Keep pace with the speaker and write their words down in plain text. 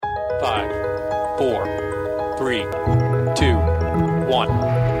5, 4, 3, 2, 1.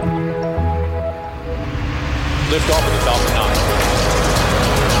 Lift off of the Falcon 9.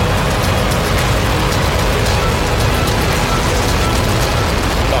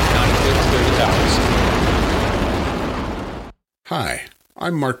 Falcon 9 clear the towers. Hi,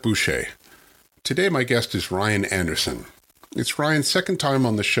 I'm Mark Boucher. Today my guest is Ryan Anderson. It's Ryan's second time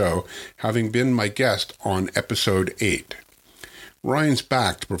on the show, having been my guest on episode 8. Ryan's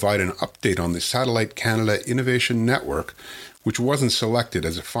back to provide an update on the Satellite Canada Innovation Network, which wasn't selected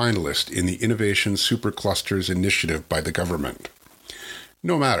as a finalist in the Innovation Superclusters initiative by the government.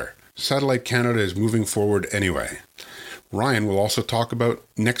 No matter, Satellite Canada is moving forward anyway. Ryan will also talk about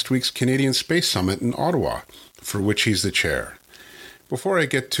next week's Canadian Space Summit in Ottawa, for which he's the chair. Before I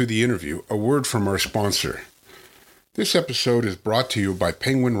get to the interview, a word from our sponsor. This episode is brought to you by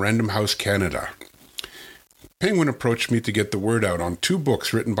Penguin Random House Canada. Penguin approached me to get the word out on 2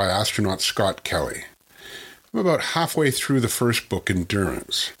 books written by astronaut Scott Kelly. I'm about halfway through the first book,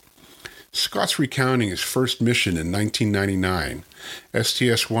 Endurance. Scott's recounting his first mission in 1999,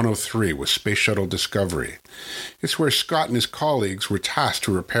 STS-103 with Space Shuttle Discovery. It's where Scott and his colleagues were tasked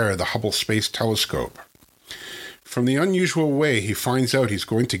to repair the Hubble Space Telescope. From the unusual way he finds out he's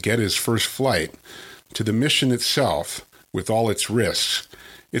going to get his first flight, to the mission itself, with all its risks,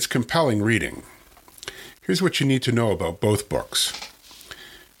 it's compelling reading. Here's what you need to know about both books.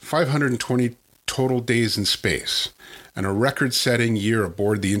 520 total days in space, and a record-setting year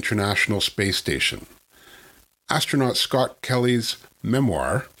aboard the International Space Station. Astronaut Scott Kelly's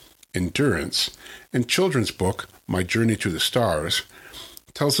memoir, Endurance, and children's book, My Journey to the Stars,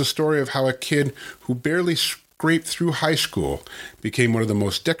 tells the story of how a kid who barely scraped through high school became one of the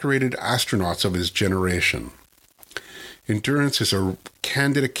most decorated astronauts of his generation. Endurance is a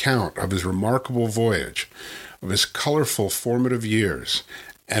candid account of his remarkable voyage, of his colorful formative years,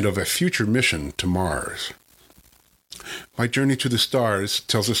 and of a future mission to Mars. My Journey to the Stars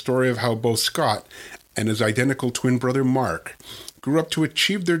tells a story of how both Scott and his identical twin brother Mark grew up to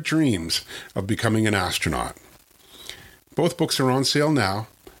achieve their dreams of becoming an astronaut. Both books are on sale now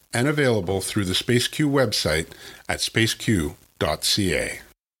and available through the SpaceQ website at spaceq.ca.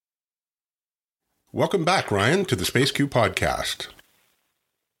 Welcome back, Ryan, to the SpaceQ podcast.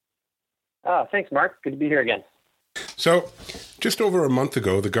 Thanks, Mark. Good to be here again. So, just over a month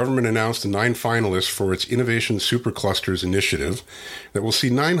ago, the government announced the 9 finalists for its Innovation Superclusters initiative that will see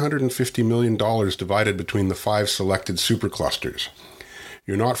 $950 million divided between the 5 selected superclusters.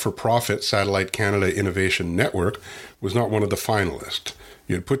 Your not-for-profit Satellite Canada Innovation Network was not one of the finalists.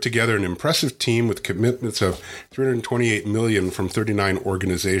 You had put together an impressive team with commitments of $328 million from 39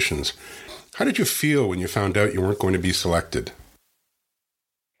 organizations. How did you feel when you found out you weren't going to be selected?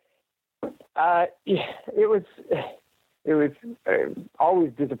 It was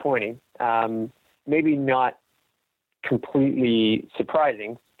always disappointing. Maybe not completely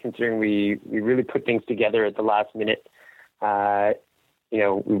surprising, considering we really put things together at the last minute. We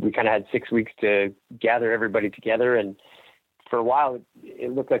kind of had 6 weeks to gather everybody together, and for a while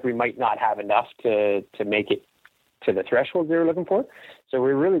it looked like we might not have enough to make it to the threshold they were looking for. So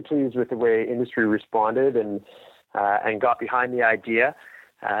we're really pleased with the way industry responded and got behind the idea.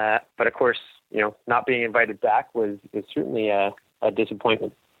 But of course, not being invited back was certainly a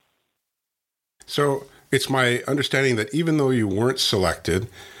disappointment. So it's my understanding that even though you weren't selected,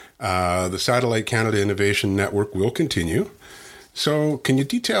 the Satellite Canada Innovation Network will continue. So can you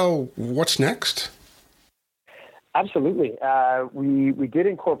detail what's next? Absolutely. We did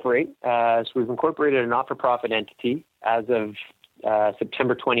incorporate. So we've incorporated a not-for-profit entity as of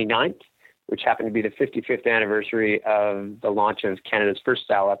September 29th, which happened to be the 55th anniversary of the launch of Canada's first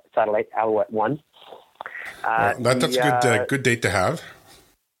satellite, Alouette 1. That's a good date to have.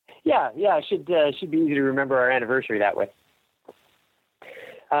 Yeah, it should be easy to remember our anniversary that way.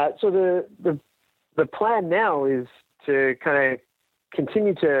 So the plan now is to kind of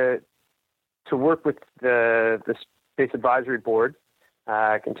continue to work with the Space Advisory Board,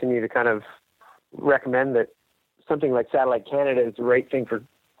 continue to kind of recommend that something like Satellite Canada is the right thing for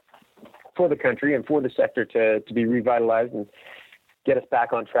the country and for the sector to be revitalized and get us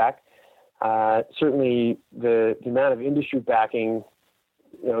back on track. Certainly the amount of industry backing,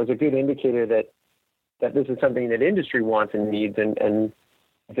 is a good indicator that this is something that industry wants and needs and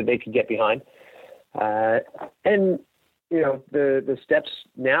that they could get behind. And the steps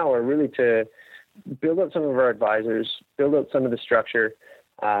now are really to build out some of our advisors, build out some of the structure,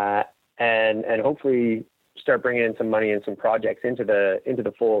 and hopefully start bringing in some money and some projects into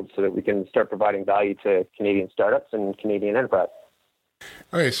the fold so that we can start providing value to Canadian startups and Canadian enterprise.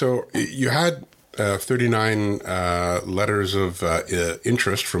 Okay, so you had 39 letters of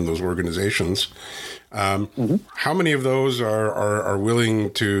interest from those organizations. How many of those are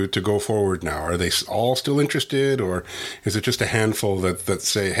willing to go forward now? Are they all still interested, or is it just a handful that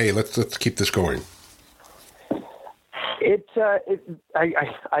say, "Hey, let's keep this going"?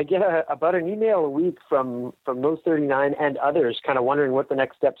 I get about an email a week from those 39 and others, kind of wondering what the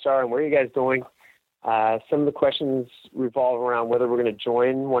next steps are and where are you guys going. Some of the questions revolve around whether we're going to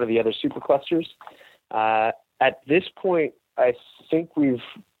join one of the other superclusters. At this point, I think we've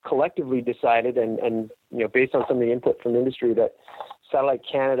collectively decided, and based on some of the input from industry, that Satellite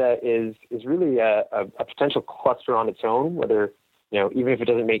Canada is really a potential cluster on its own, whether even if it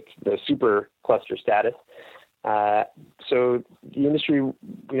doesn't make the super cluster status. So the industry,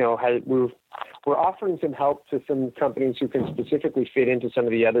 we're offering some help to some companies who can specifically fit into some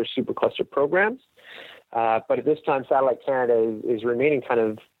of the other supercluster programs. But at this time, Satellite Canada is remaining kind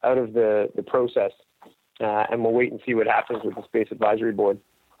of out of the process, and we'll wait and see what happens with the Space Advisory Board.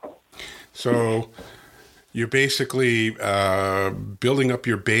 So you're basically building up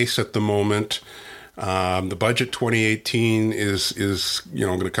your base at the moment. The budget 2018 is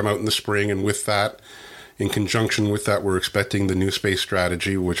going to come out in the spring, and with that, in conjunction with that, we're expecting the new space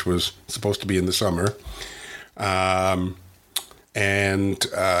strategy, which was supposed to be in the summer. And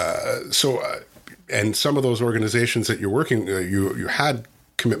some of those organizations that you're working, you had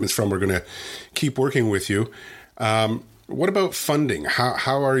commitments from, are going to keep working with you. What about funding?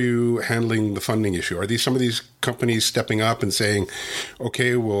 How are you handling the funding issue? Are some of these companies stepping up and saying,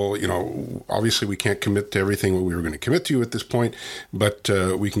 okay, well, obviously we can't commit to everything we were going to commit to at this point, but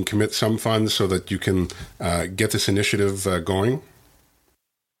we can commit some funds so that you can get this initiative going?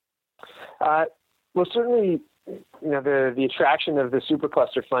 Well, certainly, the attraction of the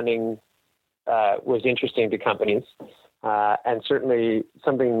supercluster funding was interesting to companies. And certainly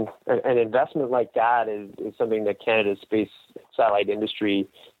an investment like that is something that Canada's space satellite industry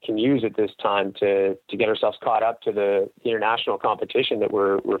can use at this time to get ourselves caught up to the international competition that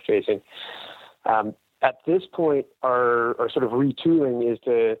we're facing. At this point, our sort of retooling is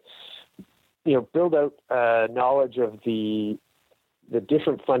to, build out knowledge of the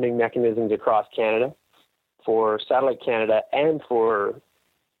different funding mechanisms across Canada for Satellite Canada and for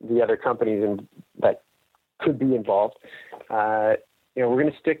the other companies that could be involved. We're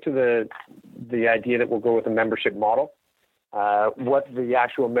going to stick to the idea that we'll go with a membership model. What the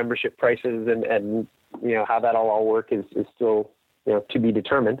actual membership prices and how that'll all work is still to be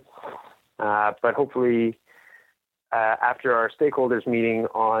determined. But hopefully, after our stakeholders meeting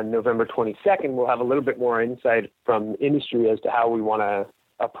on November 22nd, we'll have a little bit more insight from industry as to how we want to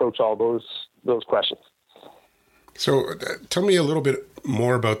approach all those questions. So tell me a little bit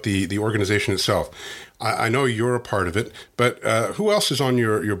more about the organization itself. I know you're a part of it, but who else is on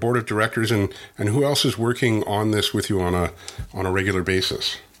your board of directors, and who else is working on this with you on a regular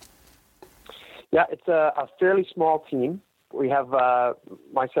basis? Yeah, it's a fairly small team. We have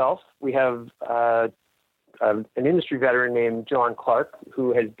myself. We have an industry veteran named John Clark,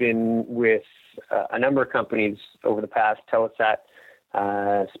 who has been with a number of companies over the past, Telesat,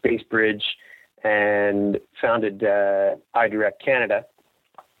 Spacebridge, and founded iDirect Canada.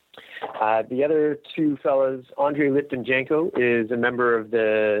 The other two fellows, Andrei Litvinenko is a member of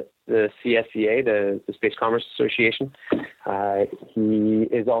the CSCA, the Space Commerce Association. He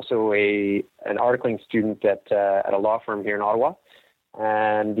is also an articling student at a law firm here in Ottawa.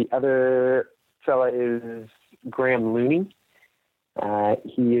 And the other fella is Graham Looney.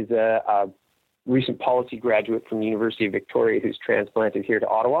 He is a recent policy graduate from the University of Victoria who's transplanted here to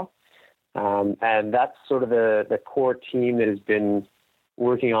Ottawa. And that's sort of the core team that has been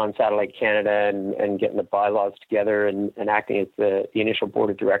working on Satellite Canada and getting the bylaws together and acting as the initial board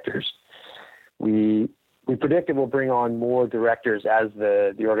of directors. We predict it will bring on more directors as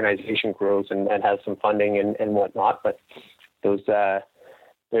the organization grows and has some funding and whatnot. But that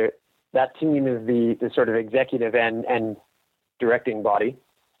team is the sort of executive and directing body.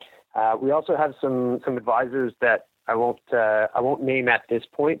 We also have some advisors that I won't name at this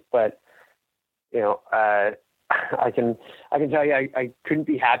point, but I can tell you I couldn't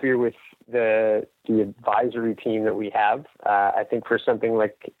be happier with the advisory team that we have. I think for something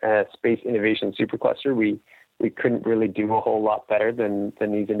like Space Innovation Supercluster, we couldn't really do a whole lot better than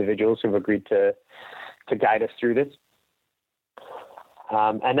these individuals who've agreed to guide us through this.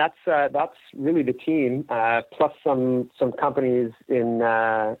 And that's really the team, plus some companies in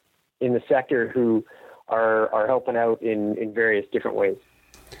the sector who are helping out in various different ways.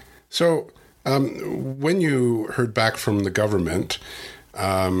 So when you heard back from the government,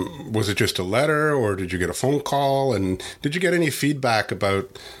 was it just a letter, or did you get a phone call? And did you get any feedback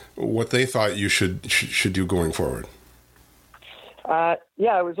about what they thought you should do going forward.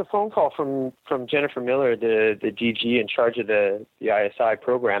 Yeah, it was a phone call from Jennifer Miller, the DG in charge of the ISI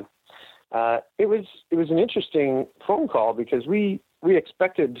program. It was an interesting phone call because we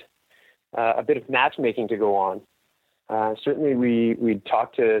expected a bit of matchmaking to go on. Certainly, we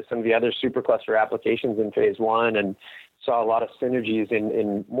talked to some of the other supercluster applications in phase one and saw a lot of synergies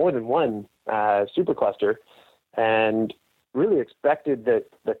in more than one supercluster, and really expected that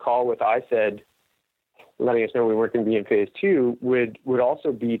the call with ISED, letting us know we weren't going to be in phase two, would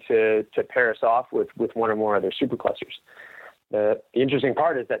also be to pair us off with one or more other superclusters. The interesting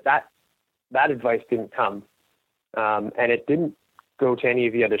part is that advice didn't come, and it didn't go to any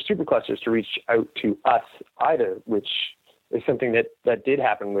of the other superclusters to reach out to us either, which is something that did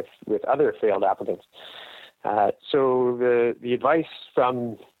happen with other failed applicants. So the advice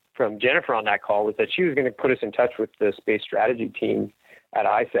from Jennifer on that call was that she was going to put us in touch with the space strategy team at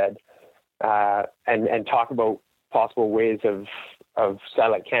ISED and talk about possible ways of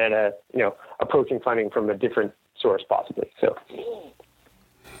Satellite Canada, approaching funding from a different source possibly. So.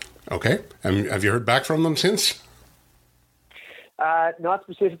 Okay. Have you heard back from them since? Not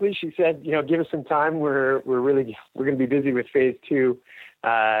specifically. She said, give us some time. We're going to be busy with phase two,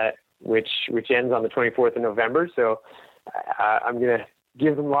 which ends on the 24th of November. So I'm going to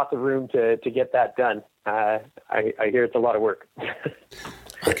give them lots of room to get that done. I hear it's a lot of work.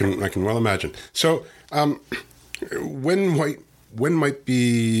 I can well imagine. So when might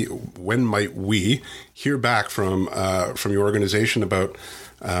we hear back from your organization about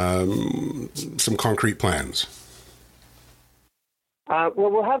some concrete plans? Well,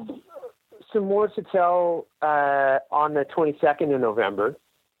 we'll have some more to tell on the 22nd of November.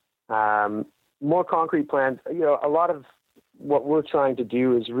 More concrete plans. A lot of what we're trying to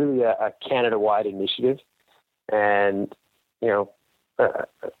do is really a Canada-wide initiative, and an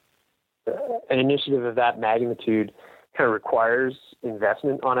initiative of that magnitude kind of requires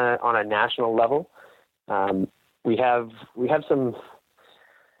investment on a national level. We have some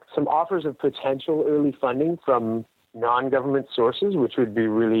offers of potential early funding from non-government sources, which would be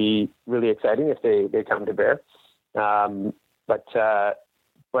really, really exciting if they come to bear. But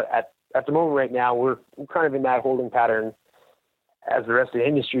at the moment right now, we're kind of in that holding pattern as the rest of the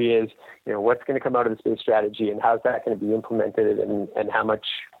industry is, what's going to come out of the space strategy and how's that going to be implemented and how much,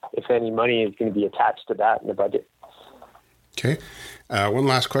 if any, money is going to be attached to that in the budget. Okay. One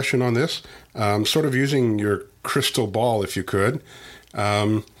last question on this. Sort of using your crystal ball, if you could.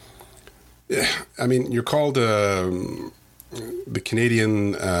 You're called the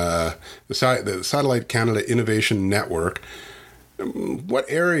Canadian, the Satellite Canada Innovation Network. What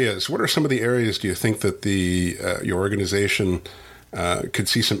are some of the areas do you think that your organization could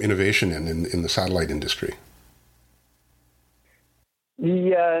see some innovation in the satellite industry?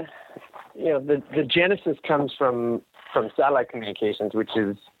 The genesis comes from satellite communications, which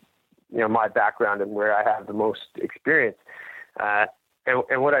is my background and where I have the most experience.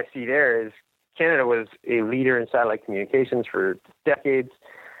 And what I see there is Canada was a leader in satellite communications for decades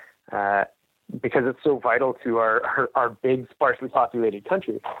because it's so vital to our big, sparsely populated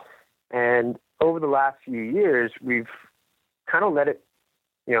country. And over the last few years, we've kind of let it,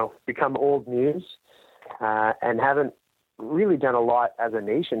 become old news and haven't really done a lot as a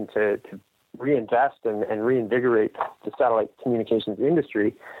nation to reinvest and reinvigorate the satellite communications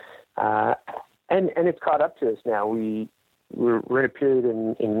industry. And it's caught up to us now. We're in a period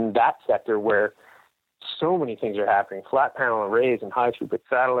in that sector where so many things are happening: flat panel arrays and high throughput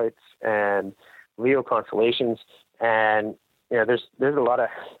satellites and LEO constellations. And there's a lot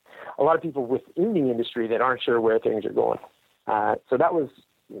of people within the industry that aren't sure where things are going. So that was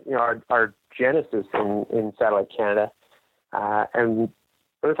our genesis in Satellite Canada. And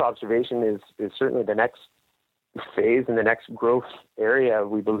Earth observation is certainly the next phase and the next growth area,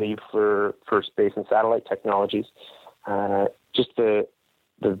 we believe, for space and satellite technologies. Just the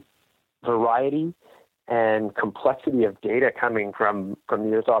variety and complexity of data coming from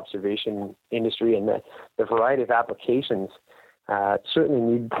the Earth observation industry and the variety of applications certainly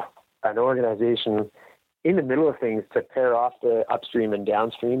need an organization in the middle of things to pair off the upstream and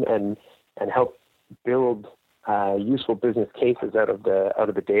downstream and help build useful business cases out of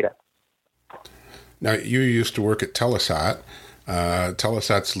the data. Now, you used to work at Telesat.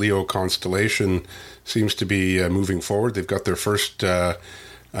 Telesat's LEO constellation seems to be moving forward. They've got their first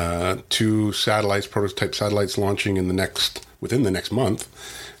two satellites, prototype satellites, launching within the next month.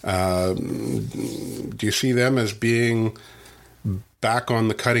 Do you see them as being back on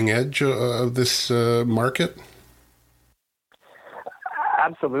the cutting edge of this market?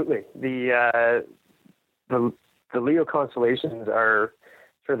 Absolutely. The LEO constellations are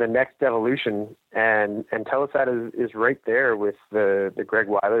for the next evolution, and Telesat is right there with the Greg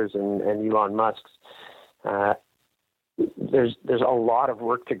Weilers and Elon Musk's. There's a lot of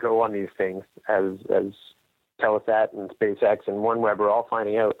work to go on these things, as Telesat and SpaceX and OneWeb are all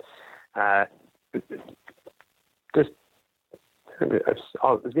finding out. I was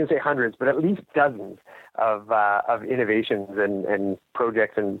going to say hundreds, but at least dozens of innovations and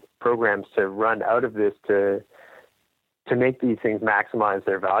projects and programs to run out of this to make these things maximize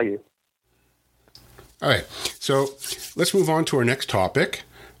their value. All right, so let's move on to our next topic,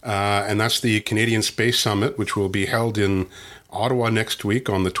 and that's the Canadian Space Summit, which will be held in Ottawa next week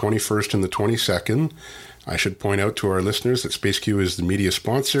on the 21st and the 22nd. I should point out to our listeners that SpaceQ is the media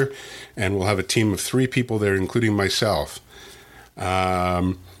sponsor, and we'll have a team of 3 people there, including myself.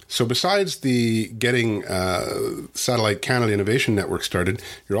 So besides the getting Satellite Canada Innovation Network started,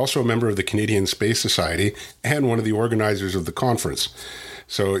 you're also a member of the Canadian Space Society and one of the organizers of the conference.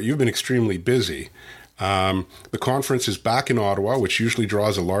 So you've been extremely busy. The conference is back in Ottawa, which usually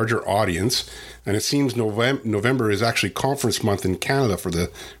draws a larger audience, and it seems November is actually conference month in Canada for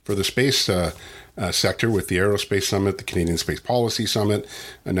the space sector, with the Aerospace Summit, the Canadian Space Policy Summit,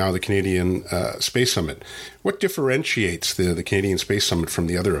 and now the Canadian Space Summit. What differentiates the Canadian Space Summit from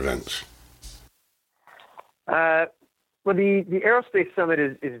the other events? Well, the Aerospace Summit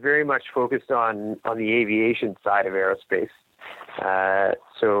is very much focused on the aviation side of aerospace.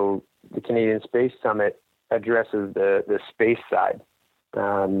 So the Canadian Space Summit addresses the space side.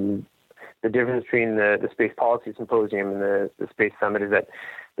 The difference between the Space Policy Symposium and the Space Summit is that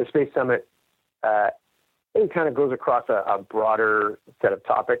the Space Summit it kind of goes across a broader set of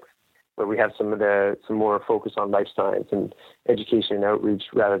topics, where we have some more focus on life science and education and outreach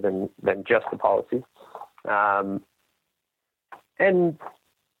rather than just the policy. And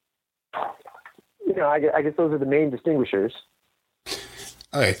I guess those are the main distinguishers.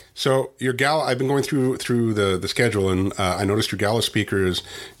 Okay, so your gala, I've been going through the schedule, and I noticed your gala speaker is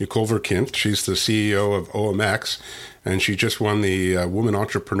Nicole Verkint. She's the CEO of OMX, and she just won the Woman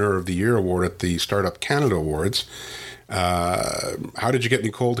Entrepreneur of the Year award at the Startup Canada Awards. How did you get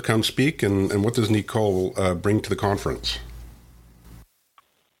Nicole to come speak, and what does Nicole bring to the conference?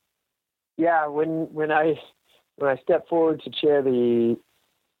 Yeah, when I stepped forward to chair the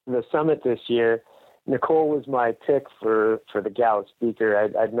summit this year, Nicole was my pick for the gala speaker.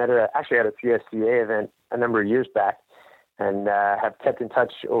 I'd met her actually at a CSCA event a number of years back, and have kept in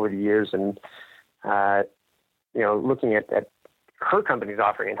touch over the years. And looking at her company's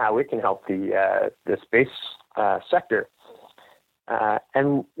offering and how it can help the space sector.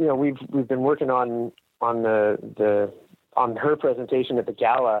 And we've been working on her presentation at the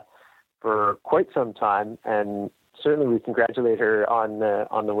gala for quite some time, and certainly we congratulate her on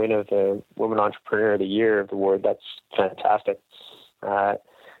the win of the Woman Entrepreneur of the Year award. That's fantastic.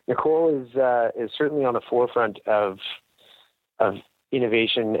 Nicole is certainly on the forefront of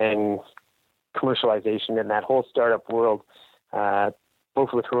innovation and commercialization in that whole startup world,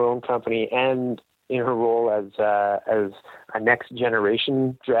 both with her own company and in her role as a next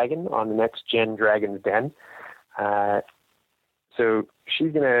generation dragon on the Next Gen Dragon's Den. So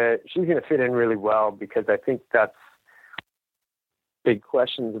she's gonna fit in really well, because I think that's big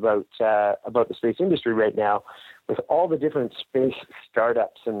questions about the space industry right now, with all the different space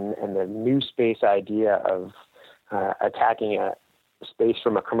startups and the new space idea of attacking space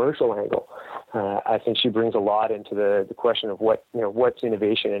from a commercial angle. I think she brings a lot into the question of what's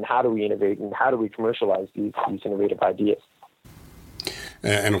innovation, and how do we innovate, and how do we commercialize these innovative ideas.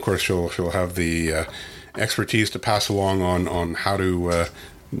 And of course, she'll have the expertise to pass along on how to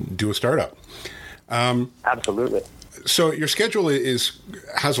do a startup. Absolutely. So your schedule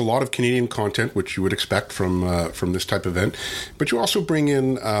has a lot of Canadian content, which you would expect from this type of event, but you also bring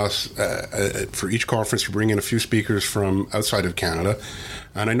in for each conference, you bring in a few speakers from outside of Canada,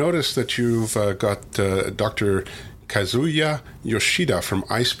 and I noticed that you've got Dr. Kazuya Yoshida from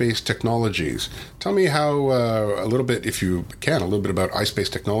iSpace Technologies. Tell me how a little bit, if you can, a little bit about iSpace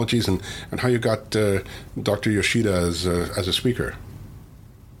Technologies and how you got Dr. Yoshida as a speaker.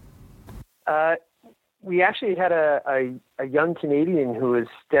 We actually had a young Canadian who was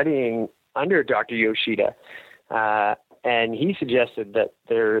studying under Dr. Yoshida, and he suggested that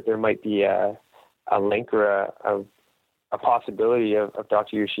there might be a link or a possibility of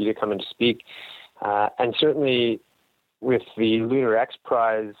Dr. Yoshida coming to speak. And certainly with the Lunar X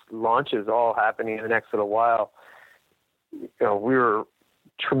Prize launches all happening in the next little while, we were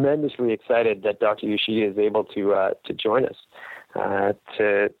tremendously excited that Dr. Yoshida is able to join us,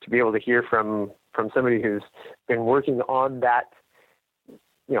 to be able to hear from somebody who's been working on that,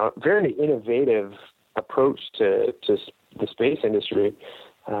 very innovative approach to the space industry,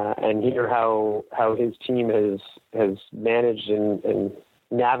 and hear how his team has managed and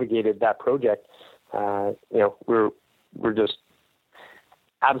navigated that project. We're just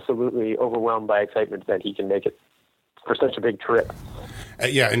absolutely overwhelmed by excitement that he can make it for such a big trip.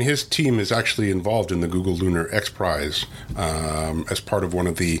 And his team is actually involved in the Google Lunar X Prize as part of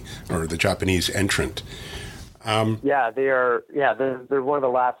the Japanese entrant. They are. Yeah, they're one of the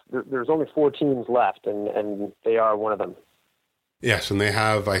last. There's only 4 teams left, and they are one of them. Yes, and they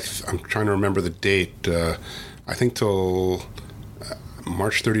have. I'm trying to remember the date. I think till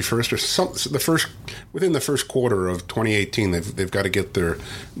March 31st or some. Within the first quarter of 2018, they've got to get their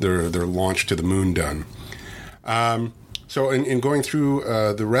launch to the moon done. So in going through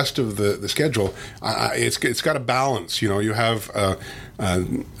the rest of the schedule, it's got a balance. You have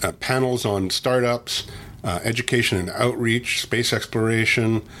panels on startups, education and outreach, space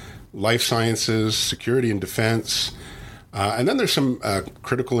exploration, life sciences, security and defense, and then there's some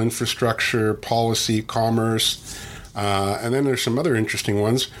critical infrastructure, policy, commerce, and then there's some other interesting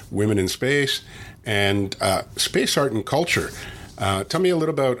ones: women in space and space art and culture. Tell me a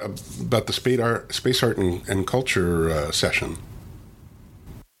little about the space art and culture session.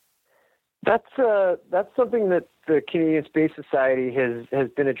 That's something that the Canadian Space Society has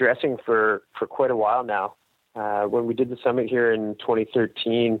been addressing for quite a while now. When we did the summit here in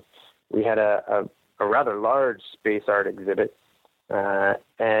 2013, we had a rather large space art exhibit,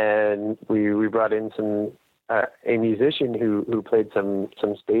 and we brought in a musician who played some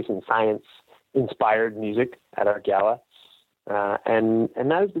space and science inspired music at our gala. And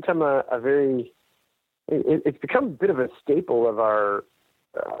that has become it's become a bit of a staple of our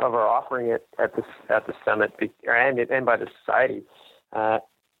offering at the summit and by the society.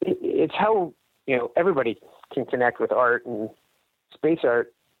 It's how everybody can connect with art, and space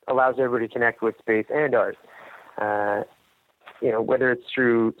art allows everybody to connect with space and art. Whether it's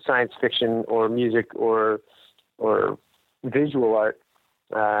through science fiction or music or visual art,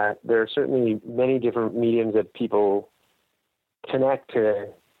 there are certainly many different mediums that people connect to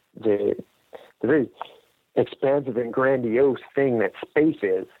the very expansive and grandiose thing that space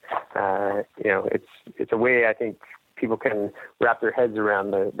is. It's a way I think people can wrap their heads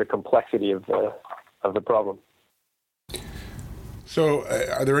around the complexity of the problem. So,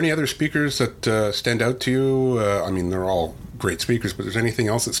 are there any other speakers that stand out to you? They're all great speakers, but is there anything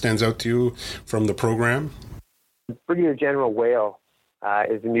else that stands out to you from the program? Brigadier General Whale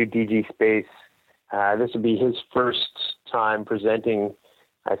is the new DG Space. This would be his first time presenting,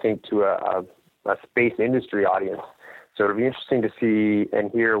 I think, to a space industry audience. So it'll be interesting to see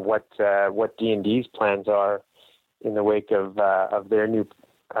and hear what D&D's plans are in the wake of their new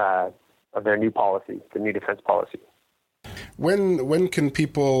policy, the new defense policy. When can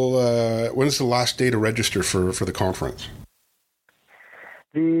people? When is the last day to register for the conference?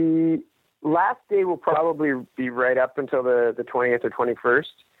 The last day will probably be right up until the 20th or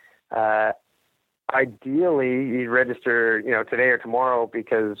 21st. Ideally, you register, today or tomorrow,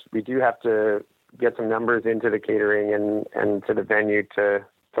 because we do have to get some numbers into the catering and to the venue to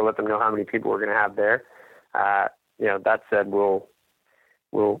let them know how many people we're going to have there. That said, we'll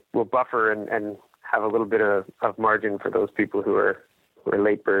buffer and have a little bit of margin for those people who are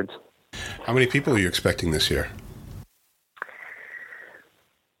late birds. How many people are you expecting this year?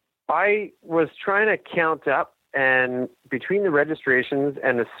 I was trying to count up, and between the registrations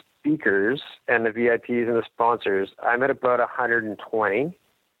and the speakers and the VIPs and the sponsors, I'm at about 120.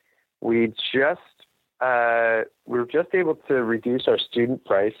 We were just able to reduce our student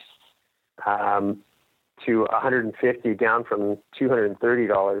price to $150, down from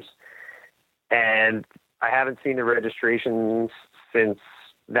 $230. And I haven't seen the registrations since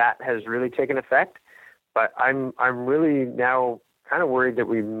that has really taken effect. But I'm really now kind of worried that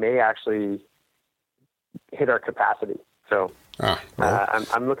we may actually hit our capacity. So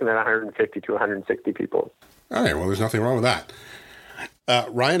I'm looking at 150 to 160 people. All right. Well, there's nothing wrong with that.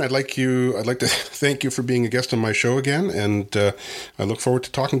 Ryan, I'd like to thank you for being a guest on my show again, and I look forward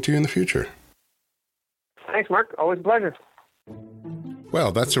to talking to you in the future. Thanks, Mark. Always a pleasure.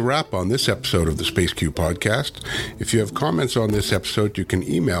 Well, that's a wrap on this episode of the SpaceQ podcast. If you have comments on this episode, you can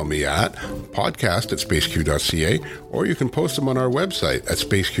email me at podcast@spaceq.ca, or you can post them on our website at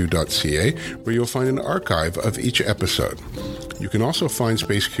spaceq.ca, where you'll find an archive of each episode. You can also find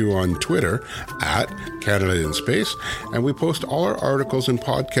SpaceQ on Twitter at Canada in Space, and we post all our articles and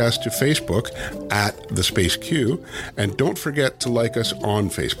podcasts to Facebook at the SpaceQ, and don't forget to like us on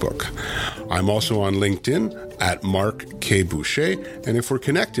Facebook. I'm also on LinkedIn at Mark K. Boucher, and if we're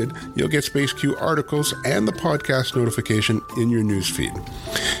connected, you'll get Space Q articles and the podcast notification in your newsfeed.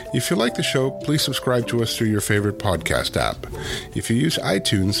 If you like the show, please subscribe to us through your favorite podcast app. If you use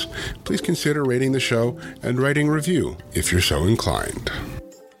iTunes, please consider rating the show and writing a review if you're so inclined.